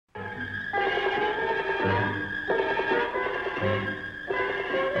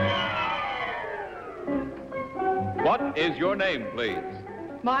What is your name, please?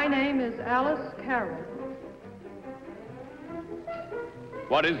 My name is Alice Carroll.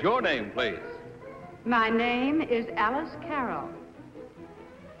 What is your name, please? My name is Alice Carroll.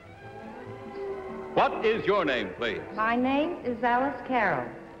 What is your name, please? My name is Alice Carroll.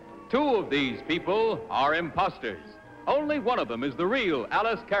 Two of these people are imposters. Only one of them is the real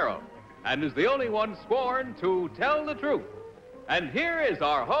Alice Carroll and is the only one sworn to tell the truth. And here is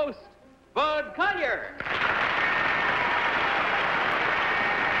our host, Bud Collier.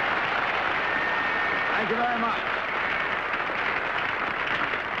 Thank you very much.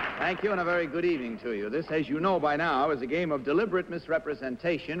 Thank you, and a very good evening to you. This, as you know by now, is a game of deliberate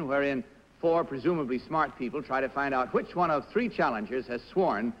misrepresentation wherein four presumably smart people try to find out which one of three challengers has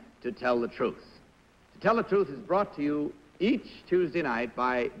sworn to tell the truth. To Tell the Truth is brought to you each Tuesday night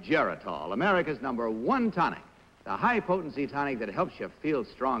by Geritol, America's #1 tonic, the high-potency tonic that helps you feel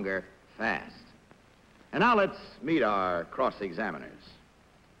stronger fast. And now let's meet our cross-examiners.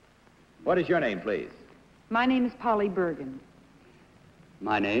 What is your name, please? My name is Polly Bergen.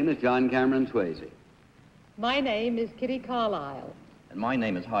 My name is John Cameron Swayze. My name is Kitty Carlisle. And my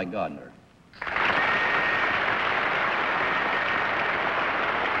name is Gardner.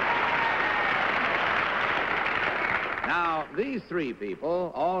 Now, these three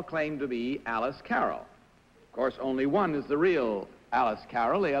people all claim to be Alice Carroll. Of course, only one is the real Alice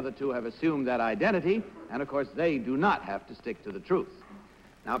Carroll. The other two have assumed that identity, and of course, they do not have to stick to the truth.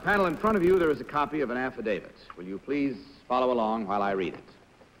 Now, panel, in front of you, there is a copy of an affidavit. Will you please follow along while I read it?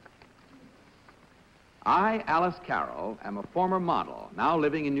 I, Alice Carroll, am a former model, now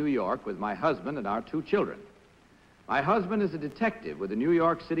living in New York with my husband and our 2 children. My husband is a detective with the New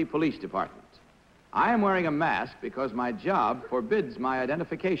York City Police Department. I am wearing a mask because my job forbids my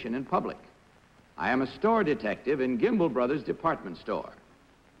identification in public. I am a store detective in Gimbel Brothers department store.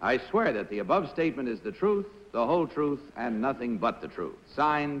 I swear that the above statement is the truth, the whole truth, and nothing but the truth.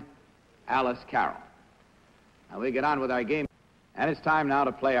 Signed, Alice Carroll. Now we get on with our game, and it's time now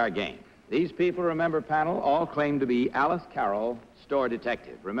to play our game. These people, remember, panel, all claim to be Alice Carroll, store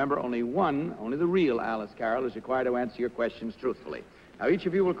detective. Remember, only the real Alice Carroll is required to answer your questions truthfully. Now, each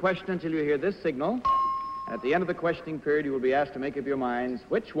of you will question until you hear this signal. And at the end of the questioning period, you will be asked to make up your minds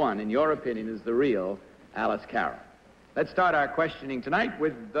which one, in your opinion, is the real Alice Carroll. Let's start our questioning tonight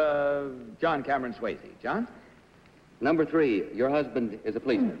with John Cameron Swayze. John? Number 3, your husband is a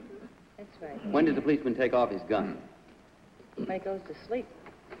policeman. That's right. When does the policeman take off his gun? When he goes to sleep.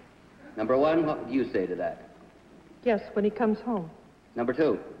 Number 1, what would you say to that? Yes, when he comes home. Number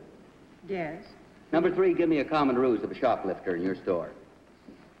 2. Yes. Number 3, give me a common ruse of a shoplifter in your store.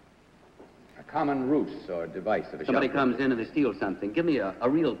 A common ruse or device of a Somebody shoplifter. comes in and they steal something. Give me a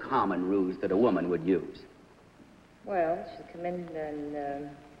real common ruse that a woman would use. Well, she'll come in and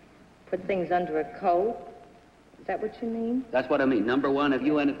put things under a coat. Is that what you mean? That's what I mean. Number 1, have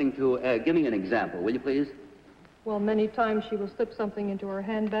you anything to... give me an example, will you please? Well, many times she will slip something into her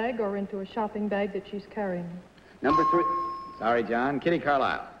handbag or into a shopping bag that she's carrying. Number 3... Sorry, John. Kitty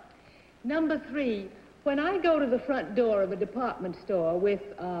Carlisle. Number 3, when I go to the front door of a department store with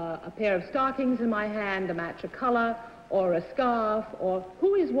a pair of stockings in my hand to match a color, or a scarf, or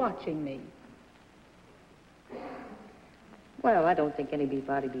who is watching me? Well, I don't think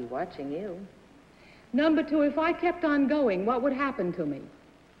anybody be watching you. Number 2, if I kept on going, what would happen to me?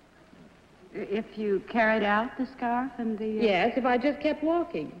 If you carried out the scarf and the... Yes, if I just kept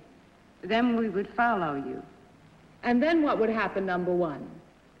walking. Then we would follow you. And then what would happen, number 1?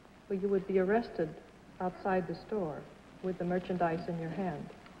 Well, you would be arrested outside the store with the merchandise in your hand.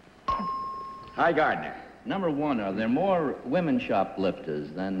 Hi, Gardner. Number 1, are there more women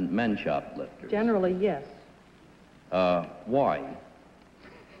shoplifters than men shoplifters? Generally, yes. Why?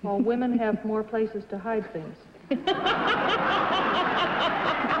 Well, women have more places to hide things. All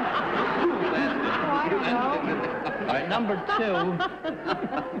right, number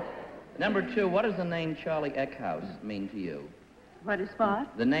 2, what does the name Charlie Eckhouse mean to you? What is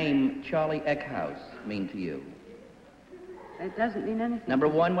what? The name Charlie Eckhouse mean to you? It doesn't mean anything. Number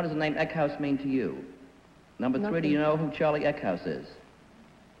 1, what does the name Eckhouse mean to you? Number 3, do you know who Charlie Eckhouse is?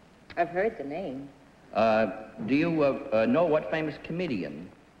 I've heard the name. Do you know what famous comedian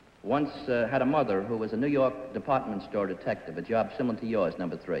once had a mother who was a New York department store detective, a job similar to yours,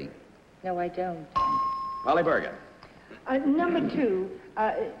 number 3? No, I don't. Polly Bergen. Number 2,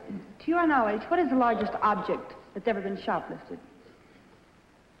 to your knowledge, what is the largest object that's ever been shoplifted?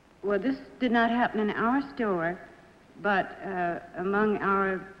 Well, this did not happen in our store, but among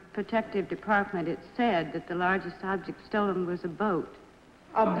our protective department, it said that the largest object stolen was a boat.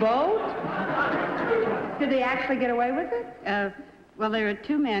 A boat? Did they actually get away with it? Well, there were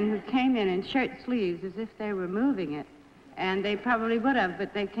 2 men who came in shirt sleeves as if they were moving it, And they probably would have,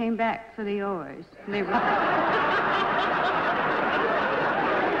 but they came back for the oars. They were...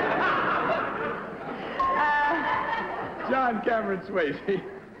 John Cameron Swayze.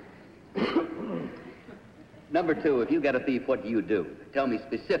 Number 2, if you get a thief, what do you do? Tell me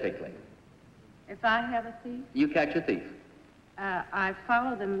specifically. If I have a thief, You catch a thief. I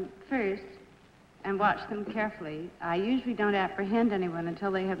follow them first and watch them carefully. I usually don't apprehend anyone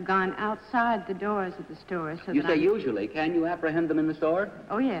until they have gone outside the doors of the store. So You that say usually. Can you apprehend them in the store?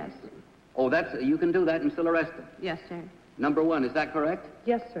 Oh, yes. Oh, you can do that and still arrest them. Yes, sir. Number 1, is that correct?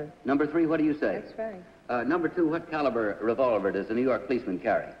 Yes, sir. Number 3, what do you say? That's right. Number 2, what caliber revolver does a New York policeman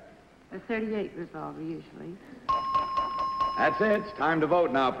carry? A .38 revolver, usually. That's it. It's time to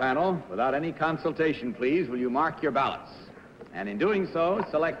vote now, panel. Without any consultation, please, will you mark your ballots? And in doing so,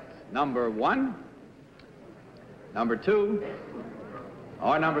 select number 1, number 2,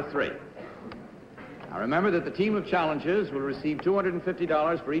 or number 3. Now, remember that the team of challengers will receive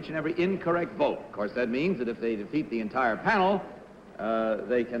 $250 for each and every incorrect vote. Of course, that means that if they defeat the entire panel,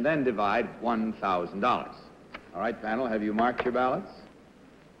 they can then divide $1,000. All right, panel, have you marked your ballots?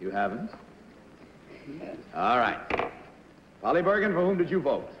 You haven't? Yes. All right. Polly Bergen, for whom did you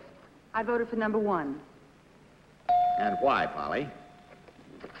vote? I voted for number 1. And why, Polly?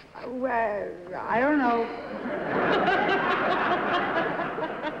 Well, I don't know.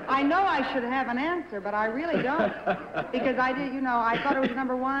 I know I should have an answer, but I really don't. Because I did, I thought it was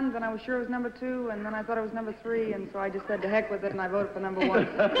number 1, then I was sure it was number 2, and then I thought it was number 3, and so I just said to heck with it, and I voted for number 1.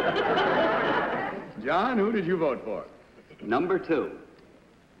 John, who did you vote for? Number 2.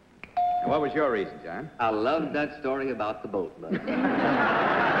 And what was your reason, John? I love that story about the boat.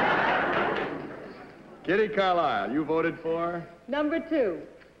 Kitty Carlisle, you voted for? Number 2.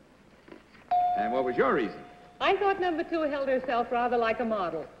 And what was your reason? I thought number 2 held herself rather like a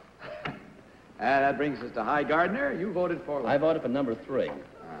model. And that brings us to High Gardner. You voted for what? I voted for number 3.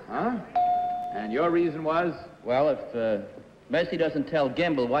 Uh-huh. And your reason was? Well, if Messi doesn't tell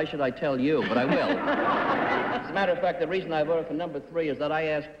Gimbel, why should I tell you? But I will. As a matter of fact, the reason I voted for number 3 is that I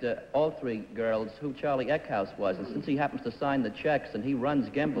asked all 3 girls who Charlie Eckhouse was, and since he happens to sign the checks and he runs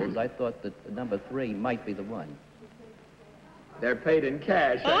Gimbels, I thought that number 3 might be the one. They're paid in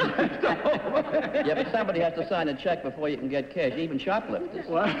cash. Yeah, but somebody has to sign a check before you can get cash, even shoplifters.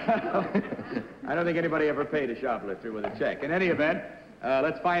 Well, I don't think anybody ever paid a shoplifter with a check. In any event,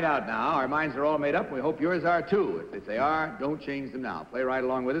 let's find out now. Our minds are all made up, and we hope yours are too. If they are, don't change them now. Play right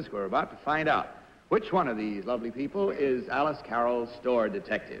along with us. We're about to find out which one of these lovely people is Alice Carroll's store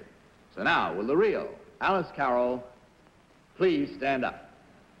detective. So now, will the real Alice Carroll please stand up?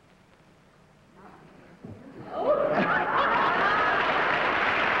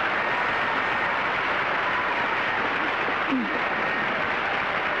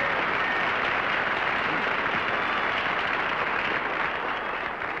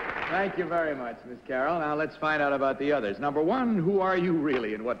 Thank you very much, Miss Carroll. Now let's find out about the others. Number 1, who are you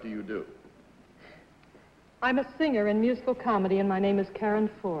really and what do you do? I'm a singer in musical comedy, and my name is Karen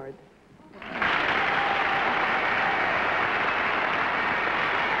Ford.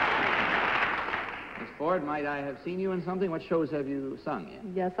 Miss Ford, might I have seen you in something? What shows have you sung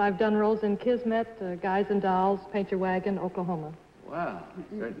in? Yes, I've done roles in Kismet, Guys and Dolls, Paint Your Wagon, Oklahoma. Well,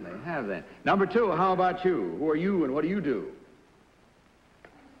 you certainly have then. Number 2, how about you? Who are you and what do you do?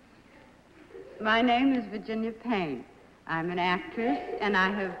 My name is Virginia Payne. I'm an actress, and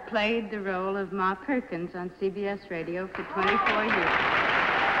I have played the role of Ma Perkins on CBS Radio for 24 years.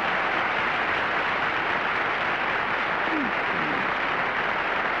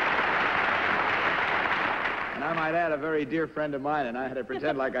 And I might add, a very dear friend of mine, and I had to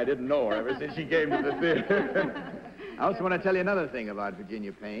pretend like I didn't know her ever since she came to the theater. I also want to tell you another thing about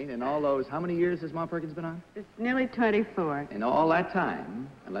Virginia Payne. In all those, how many years has Ma Perkins been on? It's nearly 24. In all that time,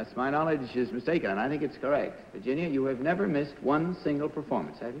 unless my knowledge is mistaken, and I think it's correct, Virginia, you have never missed one single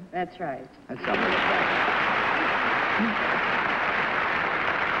performance, have you? That's right. That's something like that.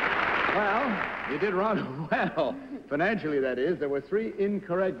 Well, you did rather well. Financially, that is. There were 3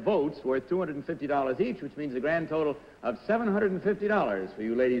 incorrect votes worth $250 each, which means a grand total of $750 for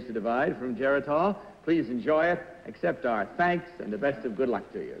you ladies to divide from Geritol. Please enjoy it. Accept our thanks and the best of good luck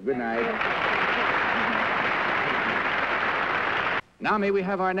to you. Good night. Now may we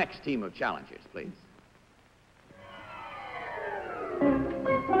have our next team of challengers, please.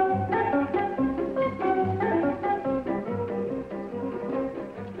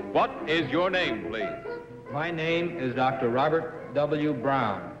 What is your name, please? My name is Dr. Robert W.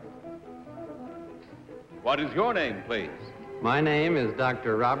 Brown. What is your name, please? My name is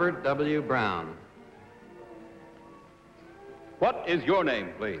Dr. Robert W. Brown. What is your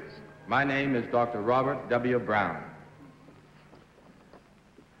name, please? My name is Dr. Robert W. Brown.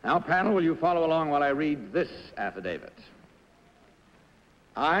 Now, panel, will you follow along while I read this affidavit?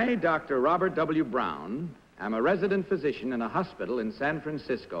 I, Dr. Robert W. Brown, am a resident physician in a hospital in San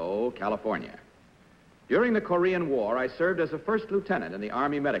Francisco, California. During the Korean War, I served as a first lieutenant in the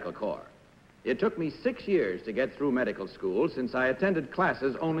Army Medical Corps. It took me 6 years to get through medical school since I attended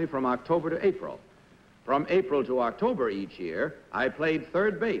classes only from October to April. From April to October each year, I played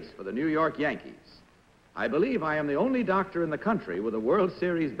third base for the New York Yankees. I believe I am the only doctor in the country with a World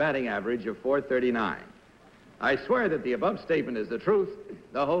Series batting average of .439. I swear that the above statement is the truth,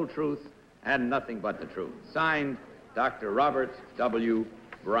 the whole truth, and nothing but the truth. Signed, Dr. Robert W.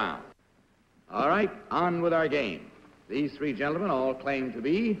 Brown. All right, on with our game. These three gentlemen all claim to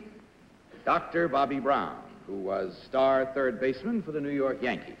be Dr. Bobby Brown, who was star third baseman for the New York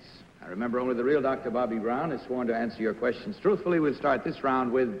Yankees. I remember only the real Dr. Bobby Brown is sworn to answer your questions truthfully. We'll start this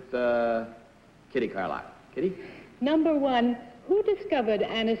round with Kitty Carlisle. Kitty? Number 1, who discovered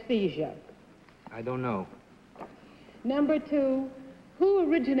anesthesia? I don't know. Number 2,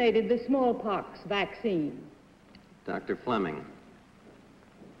 who originated the smallpox vaccine? Dr. Fleming.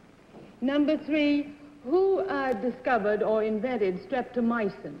 Number 3, who discovered or invented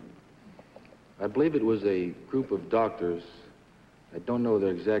streptomycin? I believe it was a group of doctors, I don't know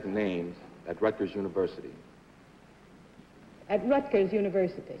their exact names, at Rutgers University. At Rutgers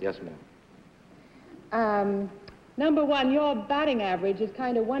University? Yes, ma'am. Number 1, your batting average is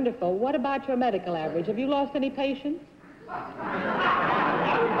kind of wonderful. What about your medical average? Have you lost any patients?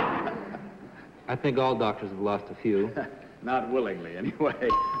 I think all doctors have lost a few. Not willingly, anyway.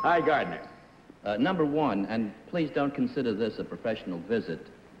 Hi, Gardner. Number 1, and please don't consider this a professional visit,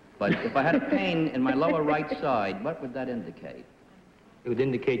 but if I had a pain in my lower right side, what would that indicate? It would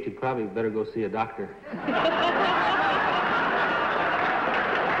indicate you'd probably better go see a doctor.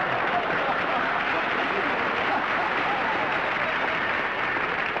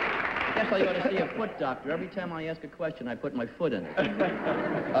 Guess I ought to see a foot doctor. Every time I ask a question, I put my foot in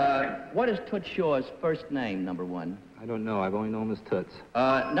it. What is Toots Shaw's first name, number 1? I don't know. I've only known him as Toots.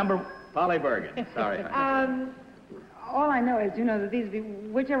 Polly Bergen. Sorry. All I know is, that these would be,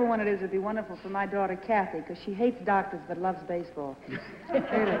 whichever one it is, would be wonderful for my daughter, Kathy, because she hates doctors but loves baseball.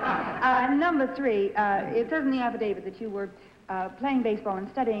 Really. Number 3, it says in the affidavit that you were playing baseball and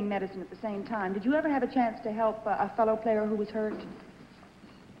studying medicine at the same time. Did you ever have a chance to help a fellow player who was hurt?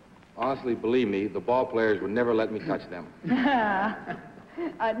 Honestly, believe me, the ball players would never let me touch them.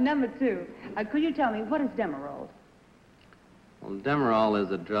 Number 2, could you tell me, what is Demerol? Well, Demerol is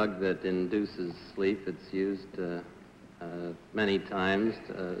a drug that induces sleep. It's used many times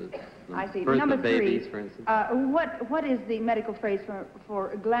to I see. birth Number of babies, 3, for instance. what is the medical phrase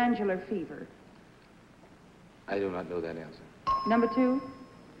for glandular fever? I do not know that answer. Number 2?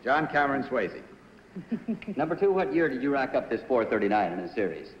 John Cameron Swayze. Number 2, what year did you rack up this .439 in a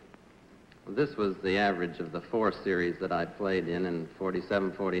series? Well, this was the average of the 4 series that I played in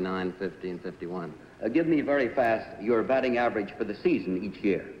 47, 49, 50, and 51. Give me very fast your batting average for the season each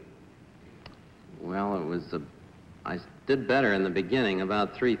year. Well, it was I did better in the beginning,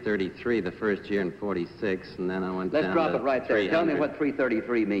 about 333 the first year in 46, and then I went down to Let's drop it right there. 300. Tell me what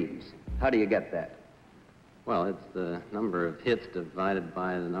 333 means. How do you get that? Well, it's the number of hits divided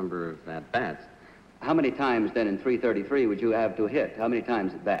by the number of at-bats. How many times, then, in 333 would you have to hit? How many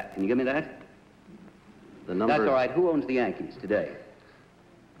times at bat? Can you give me that? The number... That's all right. Who owns the Yankees today?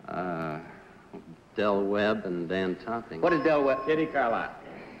 Del Webb and Dan Topping. What is Del Webb? Kitty Carlisle.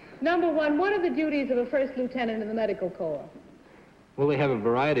 Number 1, what are the duties of a first lieutenant in the medical corps? Well, they have a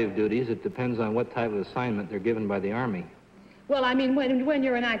variety of duties. It depends on what type of assignment they're given by the Army. Well, I mean, when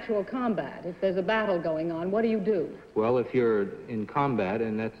you're in actual combat, if there's a battle going on, what do you do? Well, if you're in combat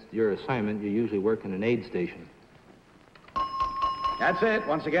and that's your assignment, you usually work in an aid station. That's it.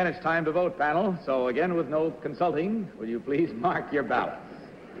 Once again, it's time to vote, panel. So again, with no consulting, will you please mark your ballots?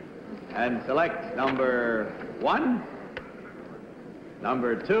 And select number 1,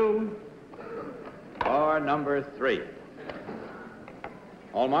 number 2, or number 3.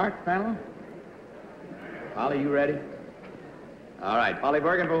 All marked, panel? Polly, you ready? All right. Polly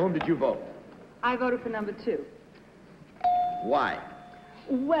Bergen, for whom did you vote? I voted for number 2. Why?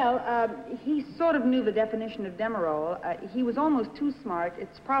 Well, he sort of knew the definition of Demerol. He was almost too smart.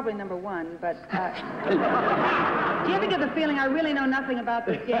 It's probably number 1, but... do you ever get the feeling I really know nothing about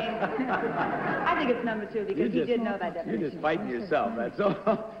this game? I think it's number 2 because he did know that definition. You're just fighting yourself, that's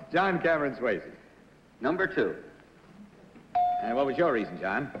all. John Cameron Swayze. Number 2. And what was your reason,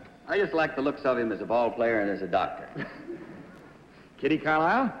 John? I just like the looks of him as a ball player and as a doctor. Kitty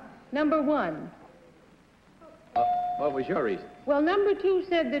Carlisle? Number 1. What was your reason? Well, number 2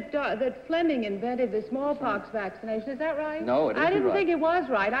 said that Fleming invented the smallpox vaccination. Is that right? No, it isn't I didn't right. think it was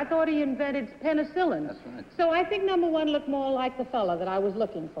right. I thought he invented penicillin. That's right. So I think number 1 looked more like the fella that I was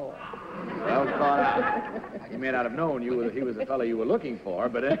looking for. Well thought out. You may not have known he was the fellow you were looking for,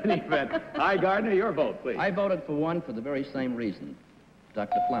 but in any event. Hi, Gardner, your vote, please. I voted for 1 for the very same reason,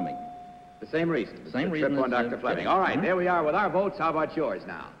 Dr. Fleming. The same reason. Same The reason trip on as, Dr. Fleming. All right, there we are with our votes. How about yours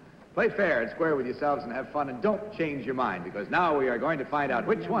now? Play fair and square with yourselves and have fun, and don't change your mind, because now we are going to find out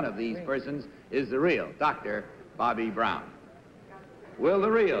which one of these persons is the real Dr. Bobby Brown. Will the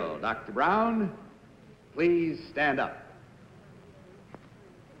real Dr. Brown please stand up?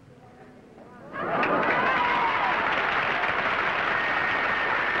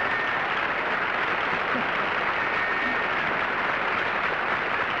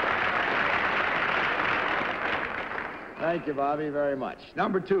 Thank you, Bobby, very much.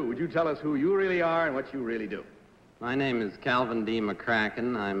 Number 2, would you tell us who you really are and what you really do? My name is Calvin D.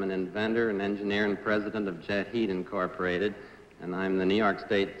 McCracken. I'm an inventor, an engineer, and president of Jet Heat Incorporated, and I'm the New York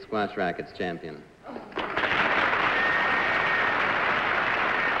State Squash Rackets champion. Now,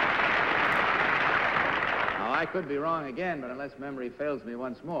 I could be wrong again, but unless memory fails me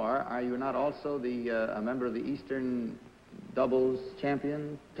once more, are you not also a member of the Eastern doubles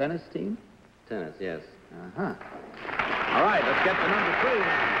champion tennis team? Tennis, yes. Uh-huh. All right, let's get to number 3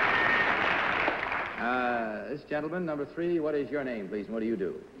 now. This gentleman, number 3, what is your name, please, and what do you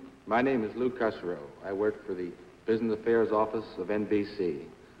do? My name is Lou Cusero. I work for the Business Affairs Office of NBC.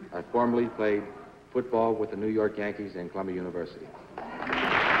 I formerly played football with the New York Yankees and Columbia University.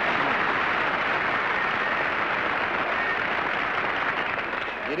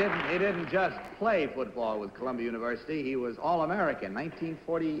 He didn't just play football with Columbia University. He was All-American,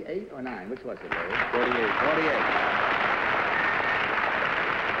 1948 or 9? Which was it, Dave? 48. 48.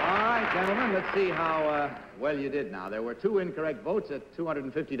 All right, gentlemen, let's see how well you did now. There were 2 incorrect votes at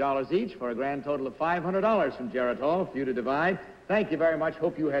 $250 each for a grand total of $500 from Jarrett Hall for you to divide. Thank you very much.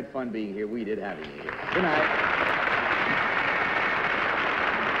 Hope you had fun being here. We did having you here. Good night.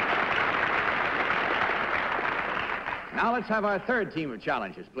 Now let's have our 3rd team of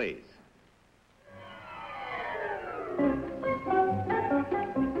challengers, please.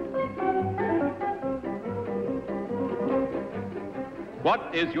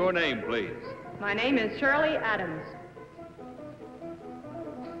 What is your name, please? My name is Shirley Adams.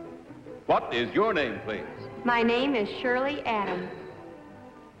 What is your name, please? My name is Shirley Adams.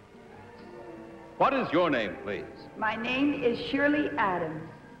 What is your name, please? My name is Shirley Adams.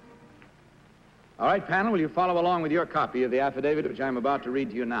 All right, panel, will you follow along with your copy of the affidavit which I'm about to read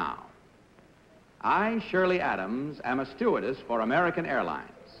to you now? I, Shirley Adams, am a stewardess for American Airlines.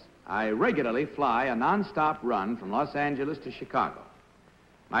 I regularly fly a non-stop run from Los Angeles to Chicago.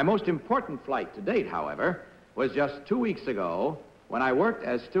 My most important flight to date, however, was just 2 weeks ago when I worked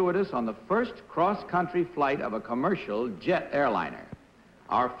as stewardess on the first cross-country flight of a commercial jet airliner.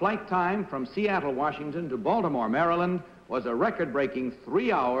 Our flight time from Seattle, Washington to Baltimore, Maryland was a record-breaking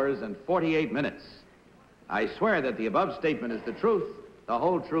 3 hours and 48 minutes. I swear that the above statement is the truth, the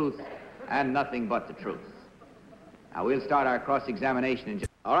whole truth, and nothing but the truth. Now, we'll start our cross-examination in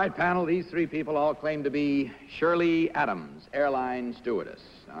just... All right, panel, these 3 people all claim to be Shirley Adams, airline stewardess.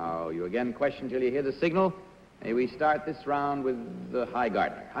 Now, you again question till you hear the signal. May we start this round with the High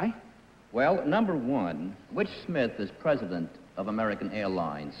Gardner. Hi? Well, number 1, which Smith is president of American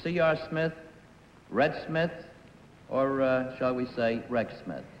Airlines? C.R. Smith, Red Smith, or shall we say Rex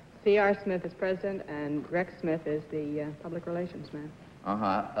Smith? C.R. Smith is president, and Rex Smith is the public relations man.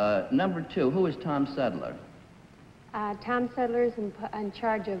 Number 2, who is Tom Sedler? Tom Sedler is in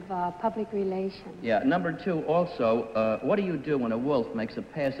charge of public relations. Yeah, number 2 also, what do you do when a wolf makes a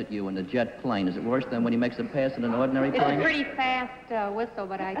pass at you in a jet plane? Is it worse than when he makes a pass in an ordinary plane? It's a pretty fast whistle,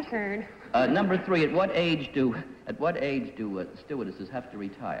 but I turn. Number 3, at what age do stewardesses have to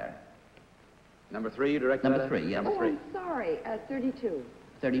retire? Number 3, you direct Number 3, yes. Oh, I'm sorry, 32.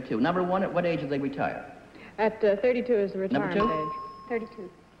 32. Number 1, at what age do they retire? At 32 is the retirement Number age. 32.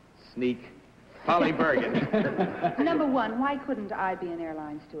 Sneak. Polly Bergen. Number 1, why couldn't I be an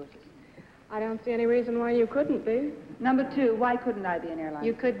airline stewardess? I don't see any reason why you couldn't be. Number 2, why couldn't I be an airline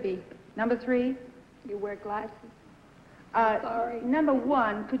You could be. Number 3? You wear glasses. Sorry. Number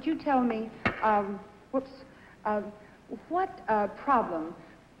 1, could you tell me, what problem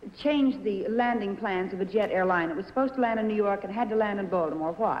changed the landing plans of a jet airline? It was supposed to land in New York and had to land in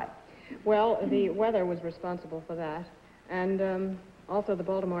Baltimore. Why? Well, the weather was responsible for that, and also the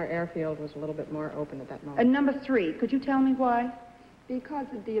Baltimore airfield was a little bit more open at that moment. And number 3, could you tell me why? Because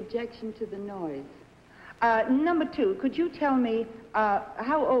of the objection to the noise. Number 2, could you tell me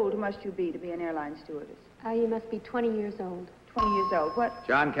how old must you be to be an airline stewardess? You must be 20 years old. 20 years old. What?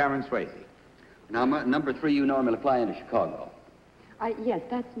 John Cameron Swayze. Now, number 3, you normally fly into Chicago. Yes,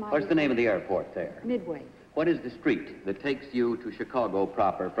 that's my... What's the name of the airport there? Midway. What is the street that takes you to Chicago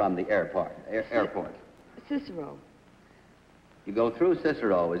proper from the airport? Cicero. You go through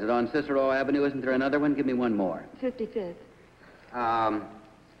Cicero. Is it on Cicero Avenue? Isn't there another one? Give me one more. 55th.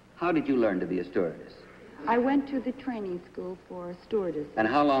 How did you learn to be a stewardess? I went to the training school for stewardess. And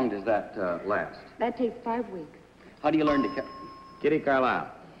how long does that last? That takes 5 weeks. How do you learn to... Kitty Carlisle.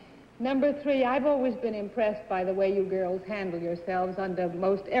 Number 3, I've always been impressed by the way you girls handle yourselves under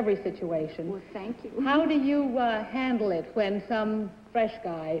most every situation. Well, thank you. How do you handle it when some fresh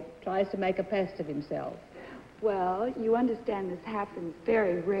guy tries to make a pest of himself? Well, you understand this happens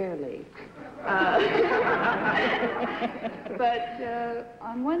very rarely. But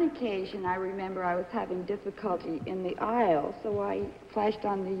on one occasion, I remember I was having difficulty in the aisle, so I flashed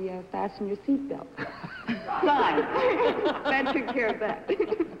on the fasten your seatbelt sign. That took care of that.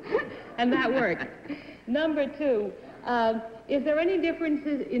 And that worked. Number 2, is there any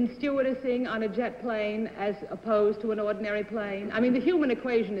differences in stewardessing on a jet plane as opposed to an ordinary plane? I mean, the human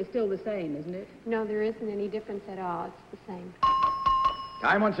equation is still the same, isn't it? No, there isn't any difference at all. It's the same.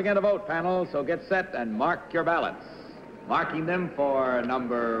 Time once again to vote, panel, so get set and mark your ballots. Marking them for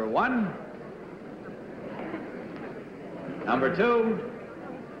number 1, number 2,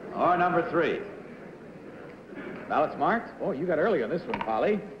 or number 3. Ballots marked? Oh, you got early on this one,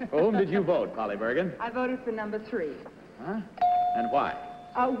 Polly. For whom did you vote, Polly Bergen? I voted for number 3. Huh? And why?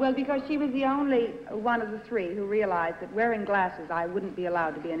 Well, because she was the only one of the 3 who realized that wearing glasses, I wouldn't be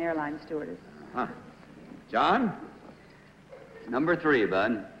allowed to be an airline stewardess. Huh. John? Number 3,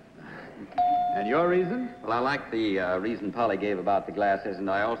 Bud. And your reason? Well, I like the reason Polly gave about the glasses, and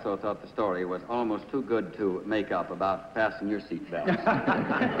I also thought the story was almost too good to make up about fasten your seatbelt.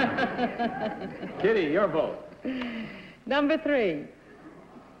 Kitty, your vote. Number 3.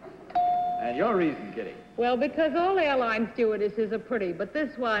 And your reason, Kitty? Well, because all airline stewardesses are pretty, but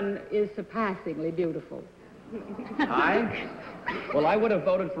this one is surpassingly beautiful. Aye? Well, I would have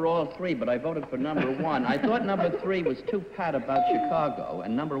voted for all 3, but I voted for number 1. I thought number 3 was too pat about Chicago,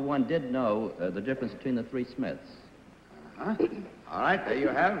 and number 1 did know the difference between the 3 Smiths. Huh? All right, there you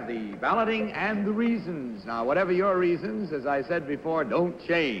have the balloting and the reasons. Now, whatever your reasons, as I said before, don't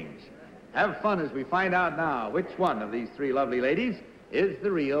change. Have fun as we find out now which one of these 3 lovely ladies is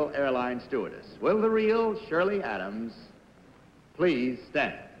the real airline stewardess. Will the real Shirley Adams please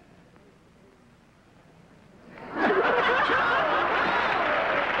stand?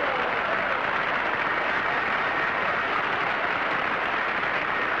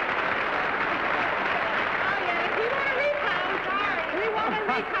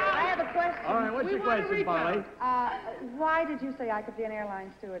 All right, what's your question, Polly? Why did you say I could be an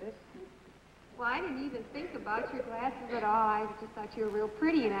airline stewardess? Well, I didn't even think about your glasses at all. I just thought you were real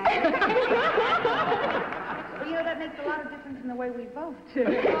pretty, and I... Well, you know, that makes a lot of difference in the way we vote.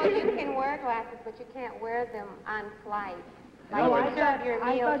 Well, you can wear glasses, but you can't wear them on flight. Like Oh, you I serve your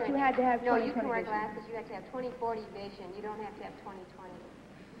thought meal you to- had to have No, 20/20 you can wear vision. glasses. You have to have 20/40 vision. You don't have to have 20/20.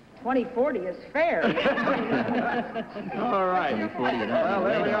 20/40 is fair. All right. Well,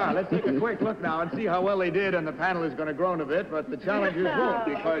 there we are. Let's take a quick look now and see how well they did, and the panel is going to groan a bit, but the challengers won't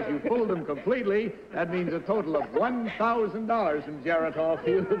because you fooled them completely. That means a total of $1,000 from Geritol for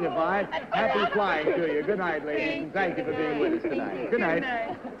you to divide. Happy flying to you. Good night, ladies, and thank you for being with us tonight. Good night.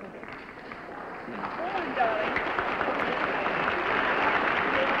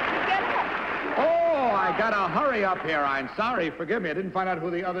 Oh, I got to hurry up here. I'm sorry. Forgive me. I didn't find out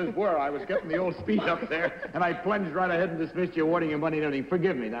who the others were. I was getting the old speed up there, and I plunged right ahead and dismissed you, awarding your money and everything.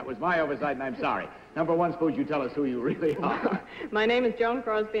 Forgive me. That was my oversight, and I'm sorry. Number 1, suppose you tell us who you really are. My name is Joan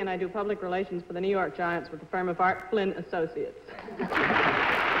Crosby, and I do public relations for the New York Giants with the firm of Art Flynn Associates.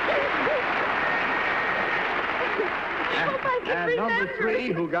 And number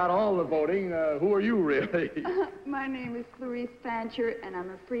 3, who got all the voting, who are you really? My name is Clarice Fancher, and I'm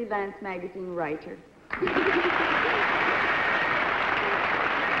a freelance magazine writer.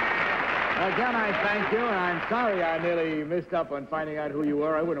 Again, I thank you, and I'm sorry I nearly missed up on finding out who you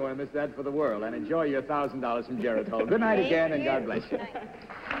were. I wouldn't want to miss that for the world. And enjoy your $1,000 from Geritol. Good night again, and God bless you.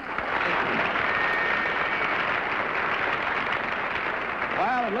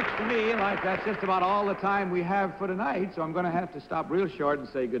 Well, it looks to me like that's just about all the time we have for tonight, so I'm going to have to stop real short and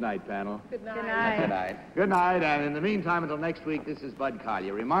say good night, panel. Good night. Good night. Good night, and in the meantime, until next week, this is Bud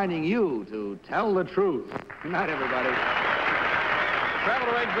Collier reminding you to tell the truth. Good night, everybody. Travel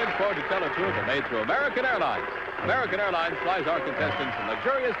arrangements for To Tell the Truth are made through American Airlines. American Airlines flies our contestants in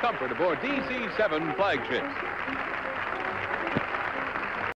luxurious comfort aboard DC-7 flagships.